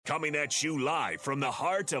Coming at you live from the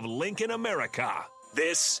heart of Lincoln, America.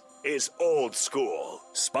 This is Old School,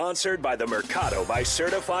 sponsored by the Mercado by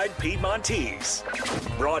Certified Piedmontese.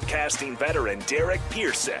 Broadcasting veteran Derek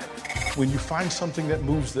Pearson. When you find something that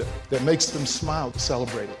moves them, that makes them smile,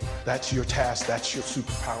 celebrate it. That's your task. That's your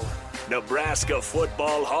superpower. Nebraska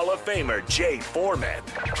Football Hall of Famer Jay Foreman.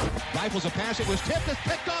 Rifles a pass. It was tipped. It's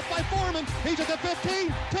picked off by Foreman. He's at the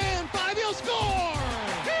 15, 10, 5. He'll score!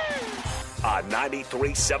 On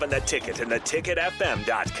 93.7 The Ticket and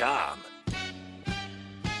theticketfm.com.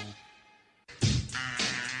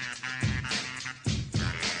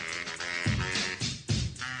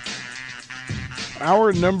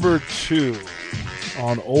 Hour number 2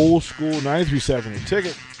 on Old School 93.7 The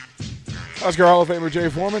Ticket. Oscar Hall of Famer Jay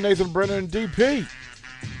Foreman, Nathan Brennan, and DP.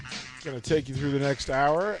 Going to take you through the next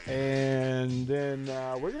hour, and then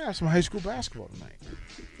we're going to have some high school basketball tonight.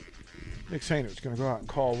 Nick Sainter's going to go out and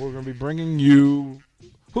call. We're going to be bringing you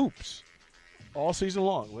hoops all season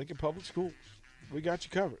long. Lincoln Public Schools. We got you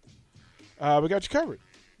covered.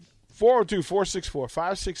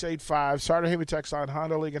 402-464-5685. Sartor Hamann text line,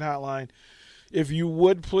 Honda Lincoln hotline. If you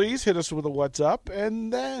would, please hit us with a what's up,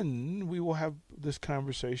 and then we will have this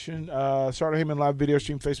conversation. Sartor Hamann live video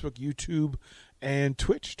stream, Facebook, YouTube, and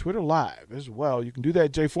Twitch, Twitter live as well. You can do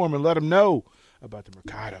that, Jay Foreman. Let them know about the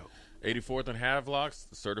Mercado. 84th and Havelocks,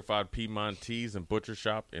 certified Piedmontese and butcher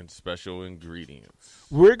shop and special ingredients.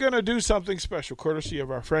 We're going to do something special, courtesy of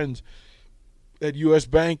our friends at U.S.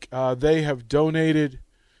 Bank. They have donated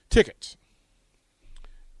tickets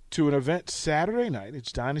to an event Saturday night.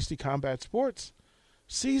 It's Dynasty Combat Sports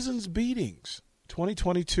Seasons Beatings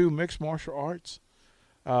 2022 Mixed Martial Arts.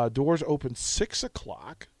 Doors open 6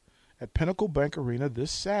 o'clock at Pinnacle Bank Arena this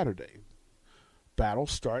Saturday. Battles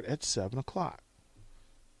start at 7 o'clock.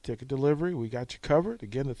 Ticket delivery, we got you covered.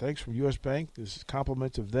 Again, the thanks from U.S. Bank. This is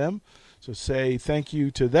compliments of them. So say thank you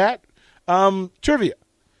to that. Trivia.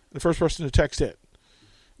 The first person to text in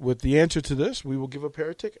with the answer to this, we will give a pair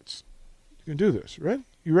of tickets. You can do this. Ready?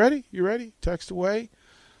 You ready? You ready? Text away.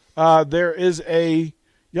 There is a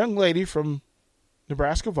young lady from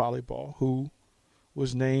Nebraska volleyball who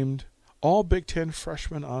was named All Big Ten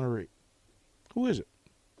Freshman Honoree. Who is it?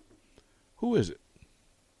 Who is it?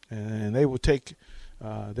 And they will take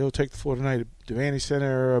the floor tonight at Devaney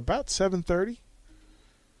Center about 7:30.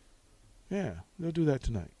 Yeah, they'll do that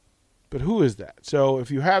tonight. But who is that? So if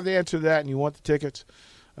you have the answer to that and you want the tickets,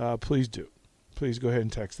 please do. Please go ahead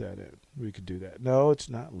and text that in. We could do that. No, it's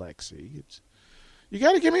not Lexi. You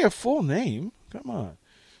got to give me a full name. Come on,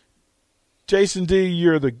 Jason D.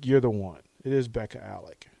 You're the one. It is Becca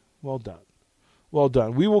Alec. Well done. Well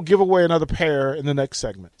done. We will give away another pair in the next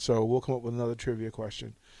segment. So we'll come up with another trivia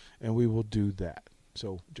question, and we will do that.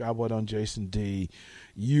 So job well done, Jason D.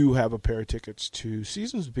 You have a pair of tickets to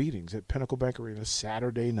Seasons Beatings at Pinnacle Bank Arena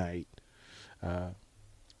Saturday night.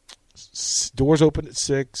 Doors open at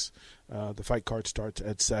 6. The fight card starts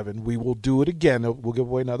at 7. We will do it again. We'll give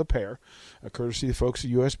away another pair, courtesy of the folks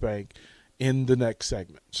at U.S. Bank, in the next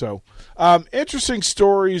segment. So interesting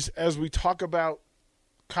stories as we talk about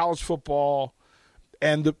college football,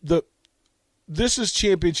 and this is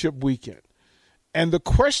championship weekend. And the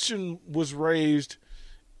question was raised,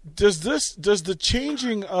 does the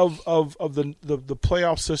changing of the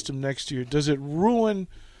playoff system next year, does it ruin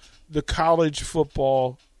the college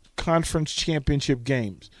football conference championship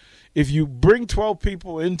games? If you bring 12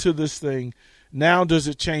 people into this thing, now does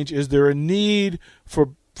it change? Is there a need for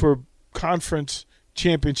conference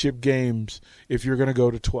championship games if you're going to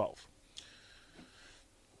go to 12?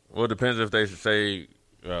 Well, it depends if they say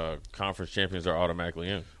conference champions are automatically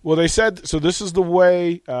in. Well, they said so. This is the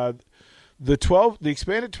way the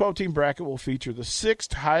expanded 12-team bracket will feature the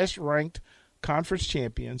 6th highest-ranked conference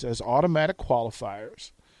champions as automatic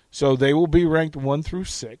qualifiers. So they will be ranked 1 through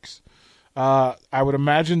 6. I would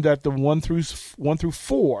imagine that the 1 through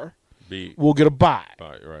 4 will get a bye.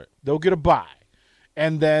 Right. They'll get a bye,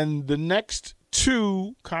 and then the next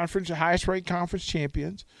 2 highest-ranked conference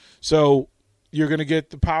champions. So you're going to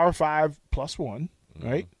get the Power 5 plus 1,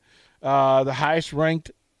 right? The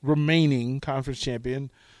highest-ranked remaining conference champion,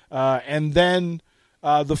 and then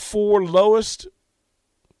the 4 lowest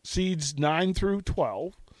seeds 9 through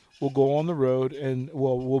 12 will go on the road and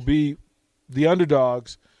will be the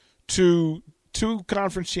underdogs to 2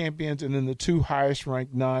 conference champions and then the 2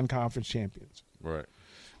 highest-ranked non-conference champions. Right.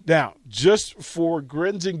 Now, just for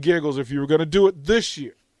grins and giggles, if you were going to do it this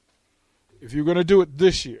year,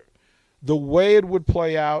 the way it would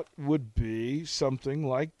play out would be something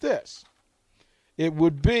like this. It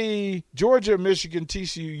would be Georgia, Michigan,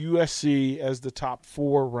 TCU, USC as the top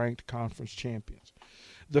 4 ranked conference champions.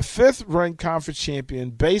 the fifth-ranked conference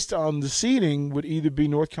champion, based on the seeding, would either be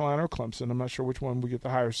North Carolina or Clemson. I'm not sure which one would get the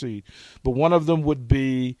higher seed. But one of them would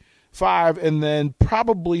be 5, and then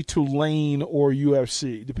probably Tulane or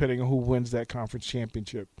UFC, depending on who wins that conference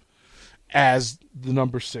championship, as the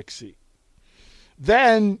number 6 seed.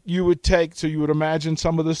 Then you would imagine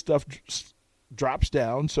some of this stuff drops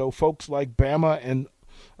down. So folks like Bama and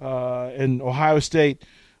Ohio State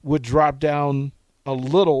would drop down a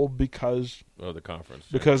little because of the conference.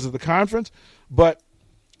 Of the conference, but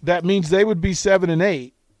that means they would be 7 and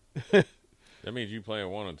 8. That means you playing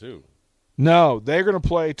 1 and 2. No, they're going to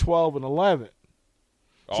play 12 and 11.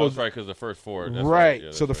 Oh, so, that's right, because the first 4. That's right.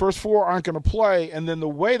 Yeah, so the first 4 aren't going to play, and then the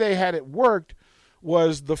way they had it worked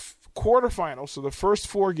was the quarterfinals. So the first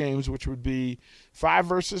 4 games, which would be 5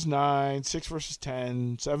 versus 9, 6 versus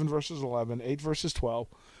 10, 7 versus 11, 8 versus 12,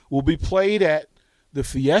 will be played at the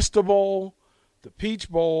Fiesta Bowl, the Peach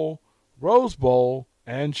Bowl, Rose Bowl,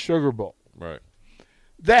 and Sugar Bowl. Right.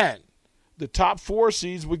 Then the top 4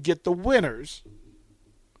 seeds would get the winners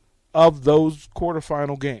of those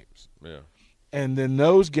quarterfinal games. Yeah. And then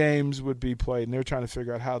those games would be played, and they're trying to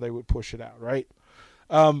figure out how they would push it out, right?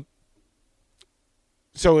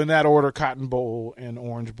 So in that order, Cotton Bowl and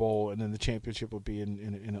Orange Bowl, and then the championship would be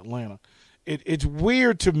in Atlanta. It's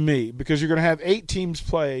weird to me because you're going to have 8 teams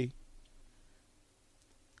play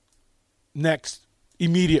next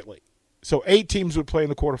immediately. So 8 teams would play in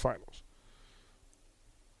the quarterfinals,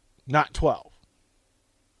 not 12.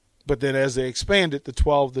 But then as they expand it,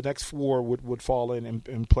 the next 4 would fall in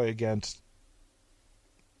and play against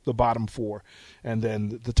the bottom 4. And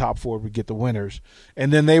then the top 4 would get the winners.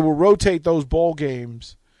 And then they will rotate those bowl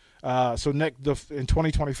games. So in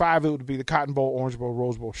 2025, it would be the Cotton Bowl, Orange Bowl,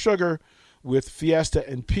 Rose Bowl, Sugar, with Fiesta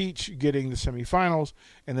and Peach getting the semifinals.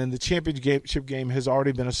 And then the championship game has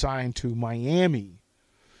already been assigned to Miami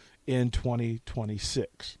in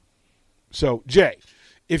 2026. So, Jay,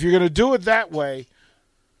 if you're going to do it that way,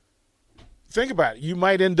 think about it. You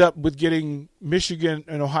might end up with getting Michigan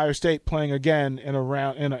and Ohio State playing again in a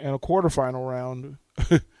quarterfinal round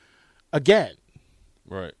again.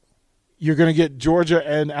 Right. You're going to get Georgia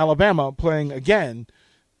and Alabama playing again.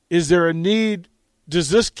 Is there a need? Does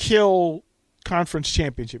this kill conference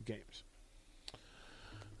championship games?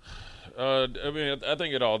 I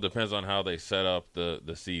think it all depends on how they set up the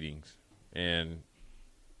seedings. And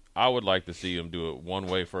I would like to see them do it one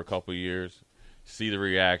way for a couple of years, see the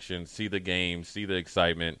reaction, see the game, see the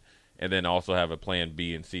excitement, and then also have a plan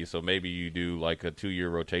B and C. So maybe you do like a 2-year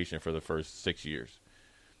rotation for the first 6 years.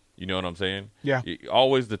 You know what I'm saying? Yeah.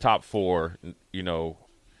 Always the top 4, either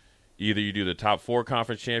you do the top 4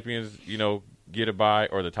 conference champions, get a bye,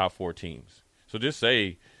 or the top 4 teams. So just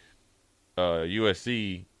say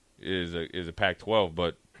USC is a Pac-12,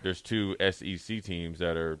 but there's 2 SEC teams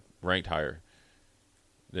that are ranked higher.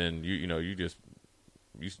 Then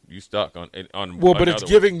you stuck on. Well, but it's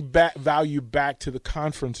giving value back to the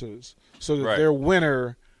conferences so that their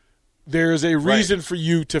winner. There's a reason for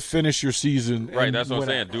you to finish your season. Right, that's what I'm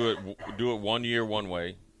saying. Do it 1 year one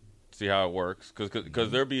way, see how it works. Because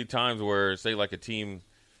there'll be times where, say, like a team,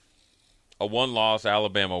 a 1-loss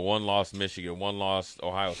Alabama, 1-loss Michigan, 1-loss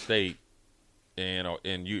Ohio State, and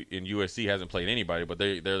USC hasn't played anybody, but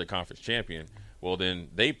they're the conference champion. Well, then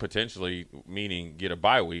they potentially, meaning get a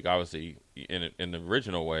bye week, obviously in the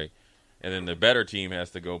original way, and then the better team has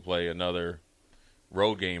to go play another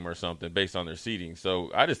road game or something based on their seeding. So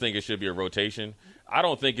I just think it should be a rotation. I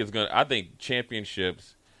don't think I think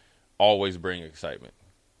championships always bring excitement.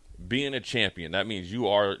 Being a champion, that means you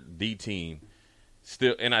are the team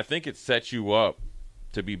still, and I think it sets you up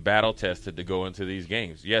to be battle tested to go into these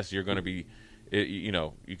games. Yes, you're going to be,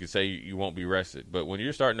 you could say you won't be rested, but when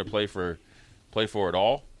you're starting to play for it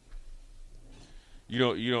all,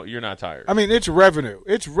 you're not tired. I mean, it's revenue.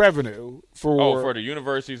 It's revenue for the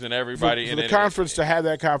universities and everybody for the conference to have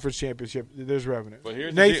that conference championship. There's revenue. But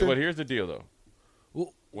here's the deal,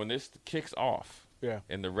 though. When this kicks off,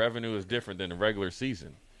 and the revenue is different than the regular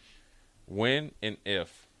season, when and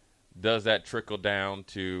if does that trickle down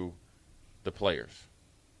to the players?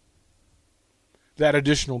 That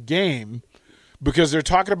additional game. Because they're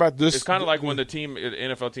talking about this. It's kind of like when the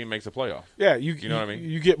NFL team makes a playoff. Yeah, you know what I mean?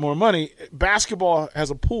 You get more money. Basketball has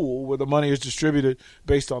a pool where the money is distributed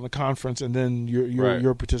based on the conference and then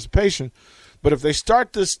your participation. But if they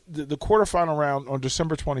start the quarterfinal round on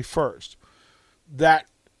December 21st, that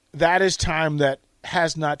is time that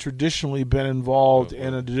has not traditionally been involved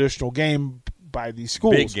in an additional game by these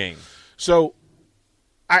schools. Big game. So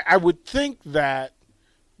I would think that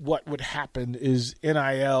what would happen is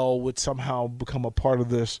NIL would somehow become a part of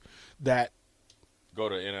this that go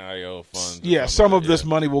to NIL funds. Yeah, some of this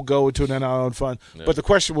money will go into an NIL fund. Yeah. But the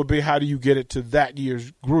question would be, how do you get it to that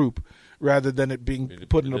year's group rather than it being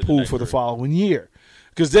put in a pool for the following year?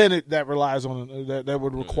 Because then that relies on that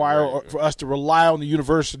would require for us to rely on the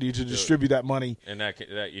university to distribute that money, and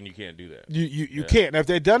and you can't do that. You can't. Now, if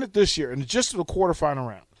they'd done it this year and just the quarterfinal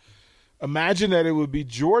round, imagine that it would be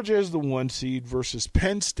Georgia as the 1 seed versus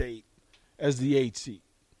Penn State as the 8 seed.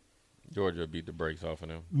 Georgia beat the brakes off of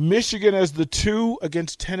them. Michigan as the 2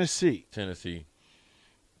 against Tennessee.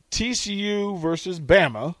 TCU versus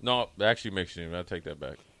Bama. No, actually Michigan. I'll take that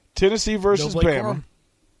back. Tennessee versus Bama. Corum.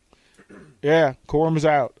 Yeah, Corum is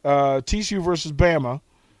out. TCU versus Bama,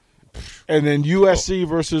 and then USC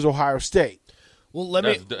versus Ohio State. Well,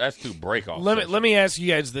 that's two break-offs. Let me ask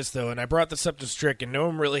you guys this though, and I brought this up to Strick, and no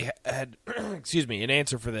one really had, excuse me, an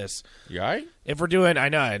answer for this. You all right? If we're doing, I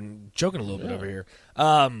know I'm joking a little bit over here.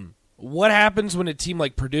 What happens when a team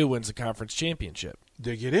like Purdue wins a conference championship?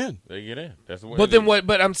 They get in. That's what. But then what?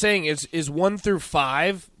 But I'm saying is 1 through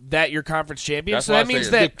 5 that your conference champion. That's so that means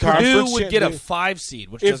that Purdue would get a 5 seed.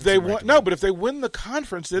 Which if they win, no, but if they win the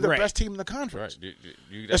conference, they're the best team in the conference. Right.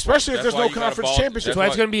 Especially if there's no conference championship. That's why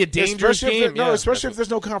it's going to be a dangerous game. Especially if there's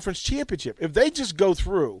no conference championship. If they just go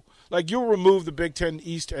through, like you'll remove the Big Ten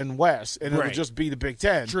East and West, and it'll just be the Big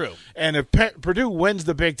Ten. True. And if Purdue wins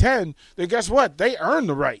the Big Ten, then guess what? They earn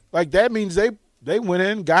the right. Like that means they went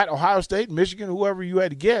in, got Ohio State, Michigan, whoever you had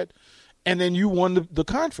to get, and then you won the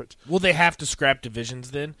conference. Will they have to scrap divisions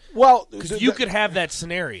then? Well, because you could have that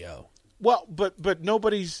scenario. Well, but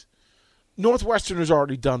nobody's – Northwestern has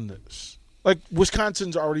already done this. Like,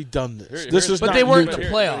 Wisconsin's already done this. This is but not they weren't new in the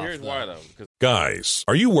to playoff. Here's why, though. Guys,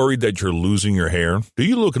 are you worried that you're losing your hair? Do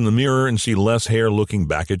you look in the mirror and see less hair looking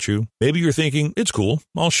back at you? Maybe you're thinking, it's cool,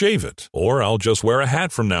 I'll shave it. Or I'll just wear a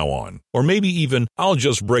hat from now on. Or maybe even, I'll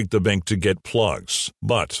just break the bank to get plugs.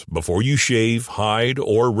 But before you shave, hide,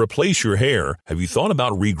 or replace your hair, have you thought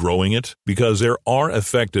about regrowing it? Because there are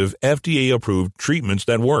effective, FDA-approved treatments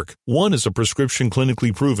that work. One is a prescription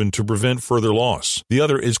clinically proven to prevent further loss. The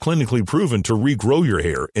other is clinically proven to regrow your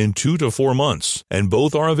hair in 2 to 4 months. And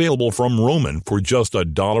both are available from Roman for just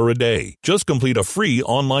 $1 a day. Just complete a free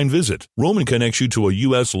online visit. Roman connects you to a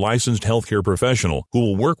U.S. licensed healthcare professional who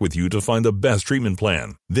will work with you to find the best treatment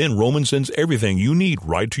plan. Then Roman sends everything you need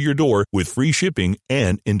right to your door with free shipping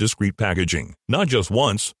and in discreet packaging. Not just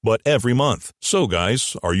once, but every month. So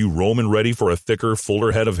guys, are you Roman ready for a thicker,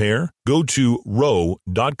 fuller head of hair? Go to ro.co/regrow.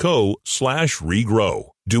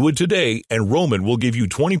 Do it today, and Roman will give you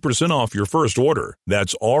 20% off your first order.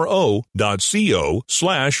 That's ro.co/regrow.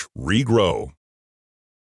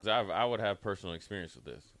 I would have personal experience with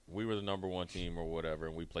this. We were the number 1 team or whatever,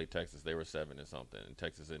 and we played Texas. They were 7 and something, and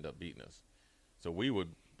Texas ended up beating us. So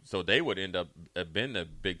they would end up being the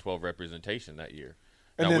Big 12 representation that year.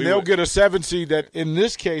 And then they'll get a 7 seed that, in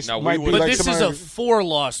this case, might be like But this is a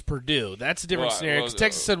 4-loss Purdue. That's a different scenario, because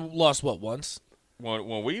Texas had lost, once?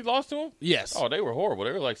 When we lost to them? Yes. Oh, they were horrible.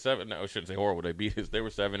 They were like 7. No, I shouldn't say horrible. They beat us. They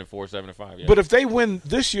were 7-4, 7-5. Yeah. But if they win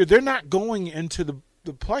this year, they're not going into the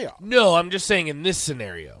playoff. No, I'm just saying in this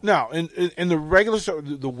scenario. No, in the regular,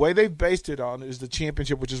 the way they've based it on is the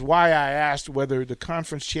championship, which is why I asked whether the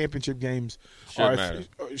conference championship games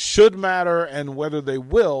should matter and whether they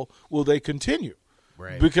will they continue.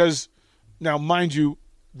 Right. Because now, mind you,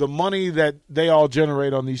 the money that they all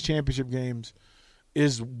generate on these championship games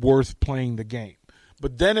is worth playing the game.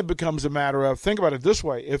 But then it becomes a matter of, think about it this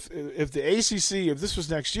way, if the ACC, if this was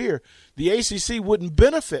next year, the ACC wouldn't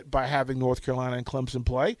benefit by having North Carolina and Clemson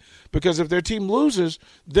play, because if their team loses,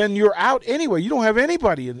 then you're out anyway. You don't have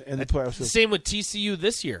anybody in the playoffs. Same with TCU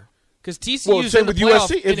this year. Because TCU's same in the with playoff,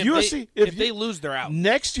 USC. If they lose, they're out.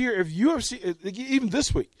 Next year, if USC, even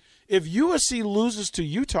this week, if USC loses to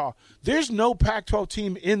Utah, there's no Pac-12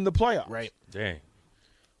 team in the playoffs. Right. Dang.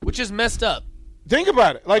 Which is messed up. Think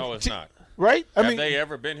about it. Like, no, it's not. Right? Have they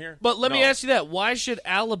ever been here? But let me ask you that. Why should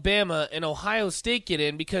Alabama and Ohio State get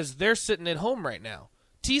in? Because they're sitting at home right now.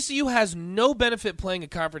 TCU has no benefit playing a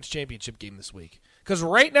conference championship game this week. Because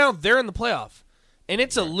right now, they're in the playoff. And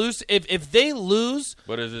it's a loose. If they lose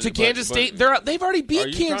to Kansas State, they've already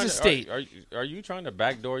beat Kansas State. Are you trying to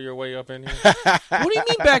backdoor your way up in here? What do you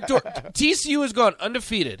mean backdoor? TCU has gone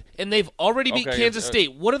undefeated, and they've already beat Kansas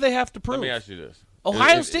State. What do they have to prove? Let me ask you this.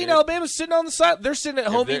 Ohio State and Alabama sitting on the side. They're sitting at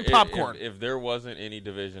home eating popcorn. If there wasn't any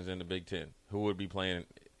divisions in the Big Ten, who would be playing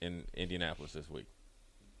in Indianapolis this week?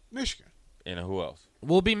 Michigan. And who else?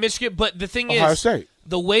 Will be Michigan, but the thing Ohio is, State.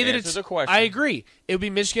 The way that Answer the question. I agree. It would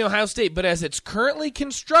be Michigan, Ohio State, but as it's currently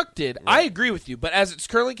constructed, right. I agree with you, but as it's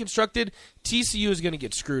currently constructed, TCU is going to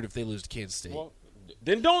get screwed if they lose to Kansas State. Well,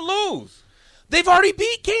 then don't lose. They've already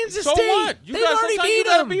beat Kansas So State. what? They've already beat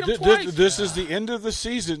them. twice. This is the end of the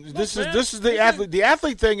season. This man. is the athlete. The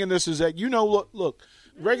athlete thing in this is that look,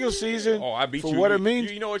 regular season. Oh, I beat for you. what it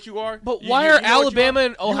means. You know what you are? But You- why you are know what you Alabama are?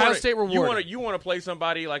 and Ohio State rewarded? You want to play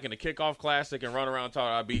somebody like in a kickoff classic and run around and talk,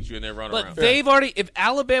 I beat you, and then run But around. they've already, if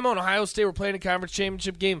Alabama and Ohio State were playing a conference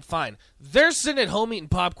championship game, fine. They're sitting at home eating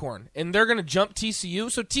popcorn, and they're going to jump TCU.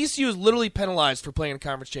 So TCU is literally penalized for playing a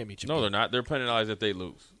conference championship No, game. they're not. They're penalized if they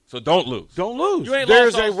lose. So don't lose. Don't lose. You ain't There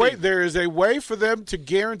lost is a all way. season. There is a way for them to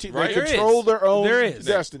guarantee Right. they There control is. their own There is.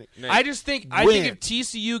 destiny. Nate. I think Win. if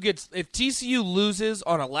TCU loses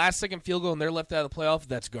on a last second field goal and they're left out of the playoff,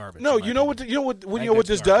 that's garbage. No, in my you know opinion. what? I You know what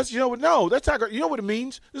think this that's does? You know what? No, that's not. You know what it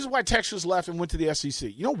means? This is why Texas left and went to the SEC.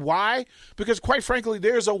 You know why? Because quite frankly,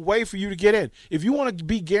 there's a way for you to get in. If you want to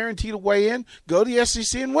be guaranteed a way in, go to the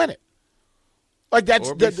SEC and win it. Like that's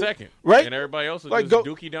Or be that, second. right? And everybody else is Like, just go-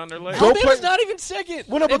 dookie down their leg. go Alabama's play- not even second.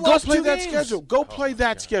 Well, no, They've but go lost play 2 that games. schedule. Go play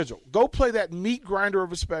that schedule. Go play that meat grinder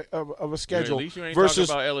of a schedule At least you ain't versus.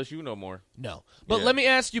 talking about LSU no more. No. But Yeah. let me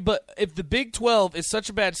ask you, but if the Big 12 is such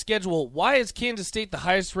a bad schedule, why is Kansas State the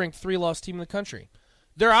highest-ranked 3-loss team in the country?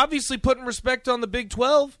 They're obviously putting respect on the Big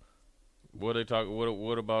 12. What are they talking?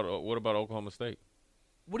 What about Oklahoma State?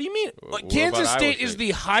 What do you mean? What Kansas about State Iowa is State?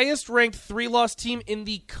 the highest-ranked 3-loss team in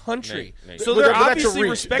the country. Nate. So But they're that's a obviously reach.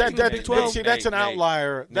 respecting That- the Big 12. See, that's an Nate,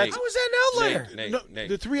 outlier. Nate, That's How is that an outlier? Nate,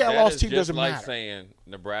 the three that loss is team just doesn't like matter. saying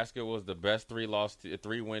Nebraska was the best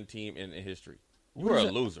 3-win team in history. You were a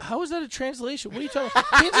loser, How is that a translation? What are you talking about?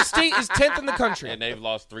 Kansas State is 10th in the country. and they've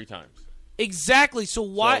lost 3 times. Exactly. So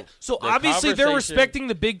why? So the obviously they're conversation- respecting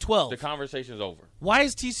the Big 12. The conversation's over. Why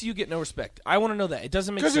is TCU get no respect? I want to know that. It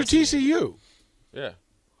doesn't make because sense. they're to me. TCU. Yeah.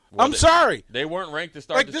 I'm sorry. They weren't ranked to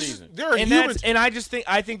start Like the this, season. there are And humans.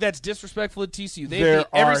 I think that's disrespectful to TCU. They There beat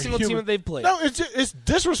every are single team human- that they've played. No, it's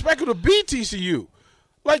disrespectful to beat TCU.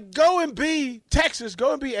 Like, go and be Texas.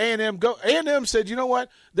 Go and be A&M. Go. A&M said, you know what?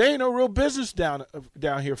 There ain't no real business down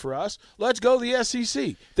here for us. Let's go to the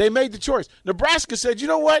SEC. They made the choice. Nebraska said, you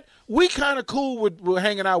know what? We kind of cool with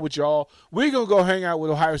hanging out with y'all. We're going to go hang out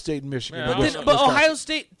with Ohio State and Michigan. Man, But, but Ohio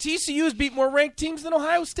State, TCU has beat more ranked teams than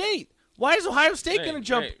Ohio State. Why is Ohio State going to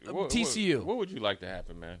jump TCU? What would you like to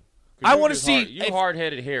happen, man? I want to see. You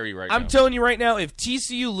hard-headed Harry right now. I'm telling you right now, if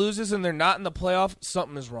TCU loses and they're not in the playoff,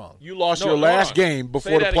 something is wrong. You lost No, your hold last on. game Say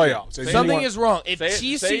before the that again. playoffs. Say And it you Something want- is wrong. If Say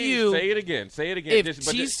TCU, it again. Say it again. if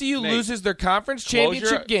But TCU Nate, loses their conference close your-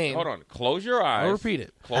 championship game, Hold on. Close your eyes. I'll repeat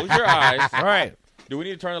it. Close your eyes. All right. Do we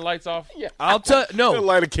need to turn the lights off? Yeah. I'll tell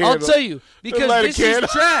Light a candle. I'll tell you because Light a this is candle.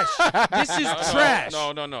 trash. This is trash.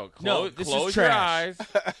 No. No, Close, this is close your trash.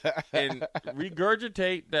 eyes and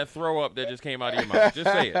regurgitate that throw up that just came out of your mouth. Just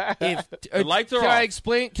say it. If The lights are can I off.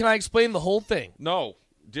 explain? Can I explain the whole thing? No.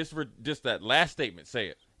 Just that last statement. Say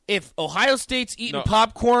it. If Ohio State's eating No.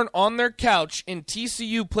 popcorn on their couch and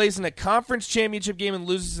TCU plays in a conference championship game and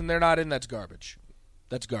loses and they're not in, that's garbage.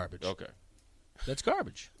 That's garbage. Okay. That's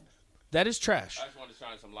garbage. That is trash. I just want to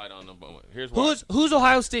shine some light on them. Here's why. Who's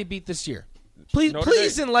Ohio State beat this year? Please Notre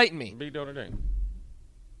Dame. enlighten me. Beat Notre Dame.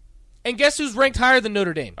 And guess who's ranked higher than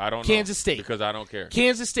Notre Dame? I don't know. Kansas State. Because I don't care.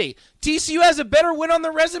 Kansas State. TCU has a better win on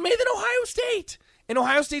their resume than Ohio State. And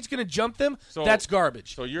Ohio State's going to jump them. So- That's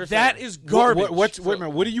garbage. so you're that saying- is garbage. Wait a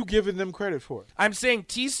minute. What are you giving them credit for? I'm saying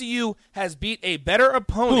TCU has beat a better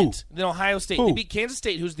opponent than Ohio State. Who? They beat Kansas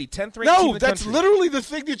State, who's the 10th ranked team in No, the that's country. literally the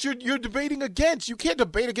thing that you're debating against. You can't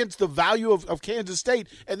debate against the value of Kansas State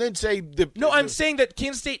and then say No, I'm saying that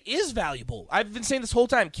Kansas State is valuable. I've been saying this whole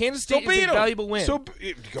time. Kansas State beat is a 'em. valuable win. So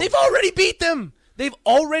They've already beat them. They've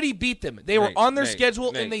already beat them. They were Nate, on their Nate,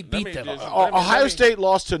 schedule Nate, and they let beat me them. just- Ohio State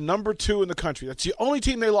lost to number 2 in the country. That's the only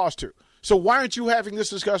team they lost to. So why aren't you having this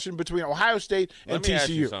discussion between Ohio State and Let me ask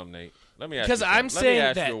you TCU? something, Nate. Let me ask Because you I'm something. saying Let me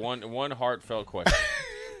ask that- you one heartfelt question.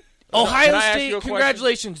 Ohio Can I ask State, you a question?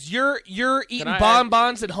 congratulations. You're eating I ask-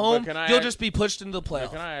 bonbons at home. but can I You'll ask- just be pushed into the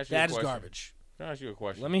playoff. can I ask you a That is question? garbage. Can I ask you a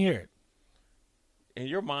question? Let me hear it. In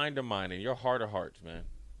your mind to mind, in your heart of hearts, man,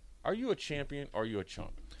 are you a champion or are you a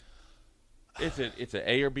chump? It's an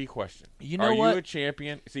A or B question. You know are what? you a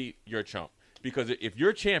champion? See, you're a chump. Because if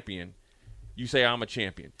you're a champion, you say I'm a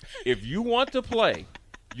champion. If you want to play,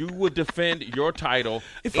 you would defend your title.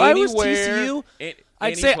 If I was anywhere, TCU,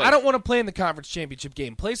 I'd say I don't want to play in the conference championship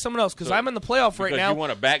game. Play someone else because So- I'm in the playoff right because now. you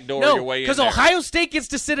want to backdoor No, your way in because there. Ohio State gets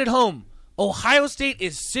to sit at home. Ohio State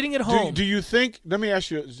is sitting at home. Do you think? Let me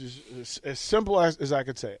ask you as simple as I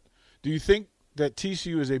could say it. Do you think that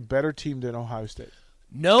TCU is a better team than Ohio State?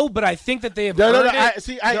 No, but I think that they have No, earned it.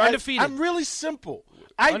 They're undefeated. I'm really simple.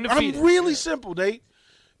 I'm Undefeated. really simple, Nate.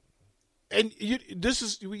 And this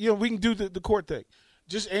is we can do the court thing.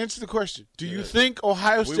 Just answer the question. Do you think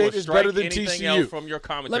Ohio We State will is better strike than anything TCU? else from your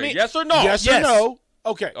commentary. me- Yes or no? Yes or Yes. no?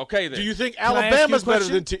 Okay. Okay, then. Do you think I ask you a Alabama's better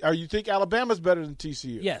question? than Or you think Alabama's better than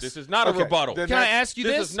TCU? Yes. This is not a Okay, rebuttal. then Can I that's- ask you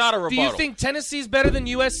this this? is not a Do you rebuttal. think Tennessee's better than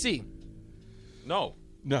USC? No.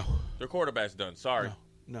 No. Their quarterback's done. Sorry.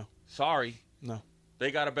 No. Sorry. No. They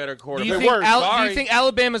got a better Do quarterback. you, They think were. do Sorry. you think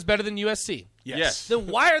Alabama's better than USC? Yes. Then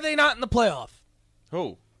why are they not in the playoff?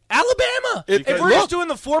 Who? Alabama. It- if we're look- just doing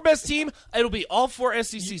the 4 best team, it'll be all 4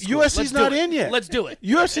 SEC schools. USC's Let's do not it. in yet. Let's do it.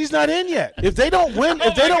 USC's not in yet. If they don't win,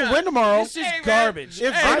 if they don't win tomorrow, This is Hey, man. garbage.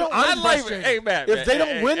 If they I'm- don't- I'm I like frustrated. Hey, man. if they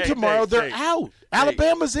don't win tomorrow, they're out.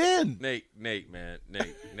 Alabama's in. Nate, man.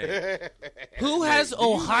 Nate. Who has do you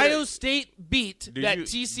Ohio need State beat Do that you-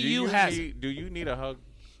 TCU has? Do you need a hug?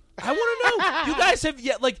 I want to know. You guys have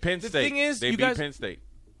yet Penn the State. thing is, they you beat guys Penn State.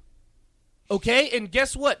 okay? And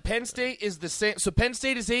guess what? Penn State is the same. So Penn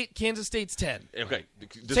State is 8, Kansas State's 10. Okay,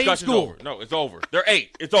 discussion's school. over. No, it's over. They're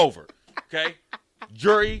 8. It's over. Okay,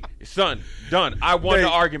 jury, son, done. I won Nate,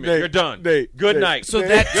 the argument. Nate, You're done. Nate, Good Nate. night. So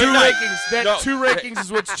that Good two night. rankings, No. two rankings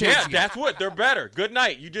is what's Yeah, changing. that's what. They're better. Good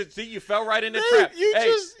night. You just see you fell right in the Nate, trap. you hey,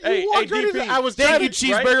 just hey, walked right DP. into- I was Thank trying you, to-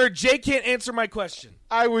 Cheeseburger. Jay can't answer my question.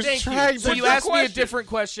 I was Thank trying. you. So to- you your asked me a question? different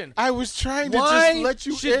question. I was trying to Why just let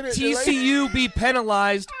you should in it. TCU be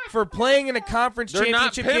penalized for playing in a conference They're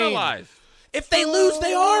not championship game? penalized. If they lose,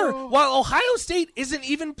 they are. While Ohio State isn't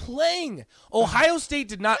even playing. Ohio State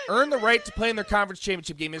did not earn the right to play in their conference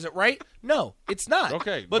championship game. Is it right? No, it's not.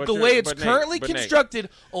 Okay, But but the you're- way it's but Nate, currently but Nate. constructed,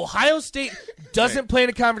 Ohio State doesn't play in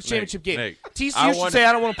a conference championship game. Nate, TCU should say,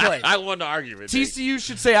 I don't want to play. I won the argument. Nate. TCU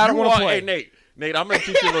should say, I don't want to play. Hey, Nate, I'm gonna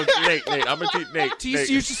teach you a little. Nate, I'm gonna teach Nate.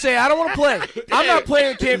 TCU should say, I don't want to play. I'm not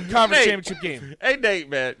playing a conference Nate. championship game. Hey, Nate,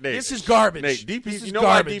 man. Nate. This is garbage. Nate, DP, This is you know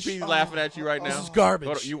garbage. why DP's laughing at you right now? This is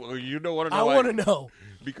garbage. Hold on, you don't want to I know why? want to know.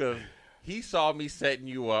 Because he saw me setting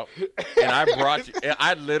you up, and I brought you. And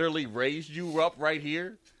I literally raised you up right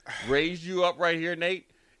here, Nate.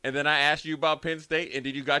 And then I asked you about Penn State, and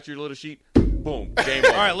then you got your little sheet. Boom, game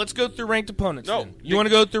over. All right, let's go through ranked opponents. No, then. You want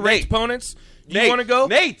to go through ranked Nate. opponents? You Nate, want to go?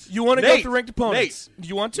 Nate, You want to go Nate, through ranked opponents? Nate, Do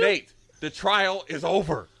you want to? Nate, the trial is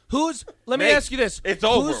over. Let me Nate, ask you this. It's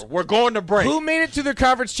over. We're going to break. Who made it to their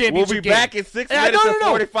conference We'll championship be game? back in 6 No, minutes no, and no.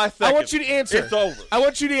 45 seconds. I want you to answer. It's over. I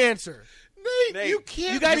want you to answer. Nate, you Nate,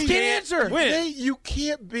 can't. You guys be, can't answer. Nate, you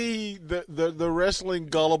can't be the wrestling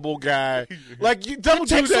gullible guy. Like you don't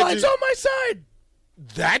do Text that. line's on my side.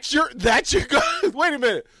 That's your. Wait a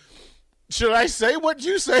minute. Should I say what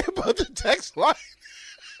you say about the text line?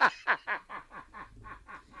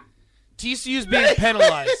 TCU's being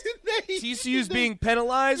penalized. Nate. TCU's being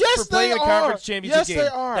penalized Yes, for playing they a conference are. championship Yes, game. they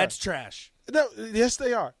are. That's trash. No, yes,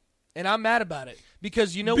 they are. And I'm mad about it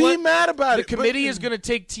because you know Be what? mad about the it, but- committee is going to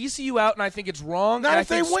take TCU out, and I think it's wrong. Not and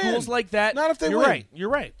if I think they win. schools like that. Not if they You're win. right. You're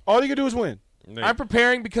right. All you can do is win. Nate, I'm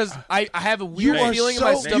preparing because I have a You weird are feeling in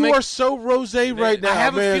my so stomach. you are so rosé right now. I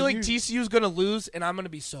have man. a feeling You- TCU is going to lose, and I'm going to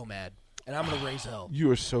be so mad, and I'm going to raise hell.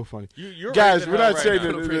 You are so funny. You're Guys, raising we're hell not right saying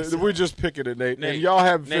now. that we're just picking it, Nate. Nate, And y'all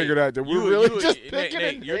haven't Nate, figured out that we're you- really you- just Nate, picking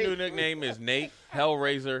Nate, it. your Nate. new nickname is Nate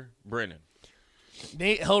Hellraiser Brennan.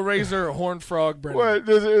 Nate Hellraiser, Horned Frog, Brennan. What?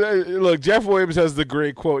 Look, Jeff Williams has the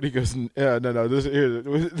great quote. He goes, "No.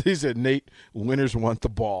 He said, Nate, winners want the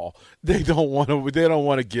ball. They don't want to. They don't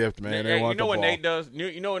want a gift, man. They Hey, want you know the what ball." Nate does?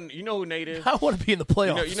 You know who Nate is? I want to be in the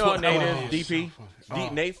playoffs. You know how That's what I Nate want. is,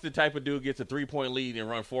 DP? Nate's the type of dude gets a 3-point lead and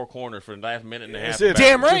run 4 corners for the last minute and a half. That's it.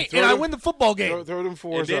 Damn right, Throw and I them- win the football game. Throw them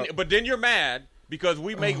fours And up. then, but then you're mad because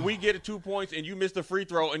we get it 2 points and you missed the free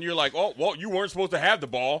throw and you're like, oh, well, you weren't supposed to have the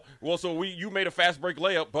ball. Well, so you made a fast break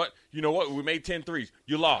layup, but you know what? We made 10 threes.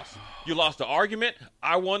 You lost. You lost the argument.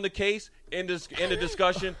 I won the case. In the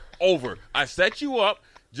discussion, over. I set you up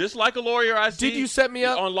just like a lawyer. I see. Did you set me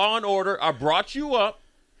up? on Law and Order? I brought you up.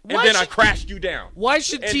 And Why then I should- crashed you down. Why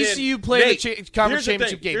should And TCU then, play Nate, the conference here's the championship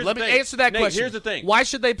thing. game? Here's Let the me thing. answer that Nate, question. here's the thing. Why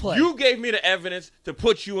should they play? You gave me the evidence to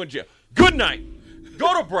put you in jail. Good night.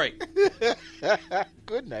 Go to break.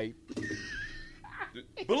 Good night.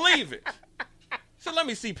 Believe it. So let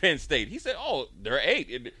me see Penn State. He said, oh, they're 8.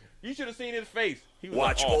 And you should have seen his face. He was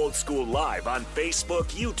Watch like, oh. Old School live on Facebook,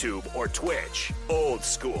 YouTube, or Twitch. Old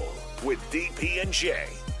School with DP and J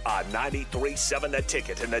on 93.7 The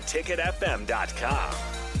Ticket and theticketfm.com.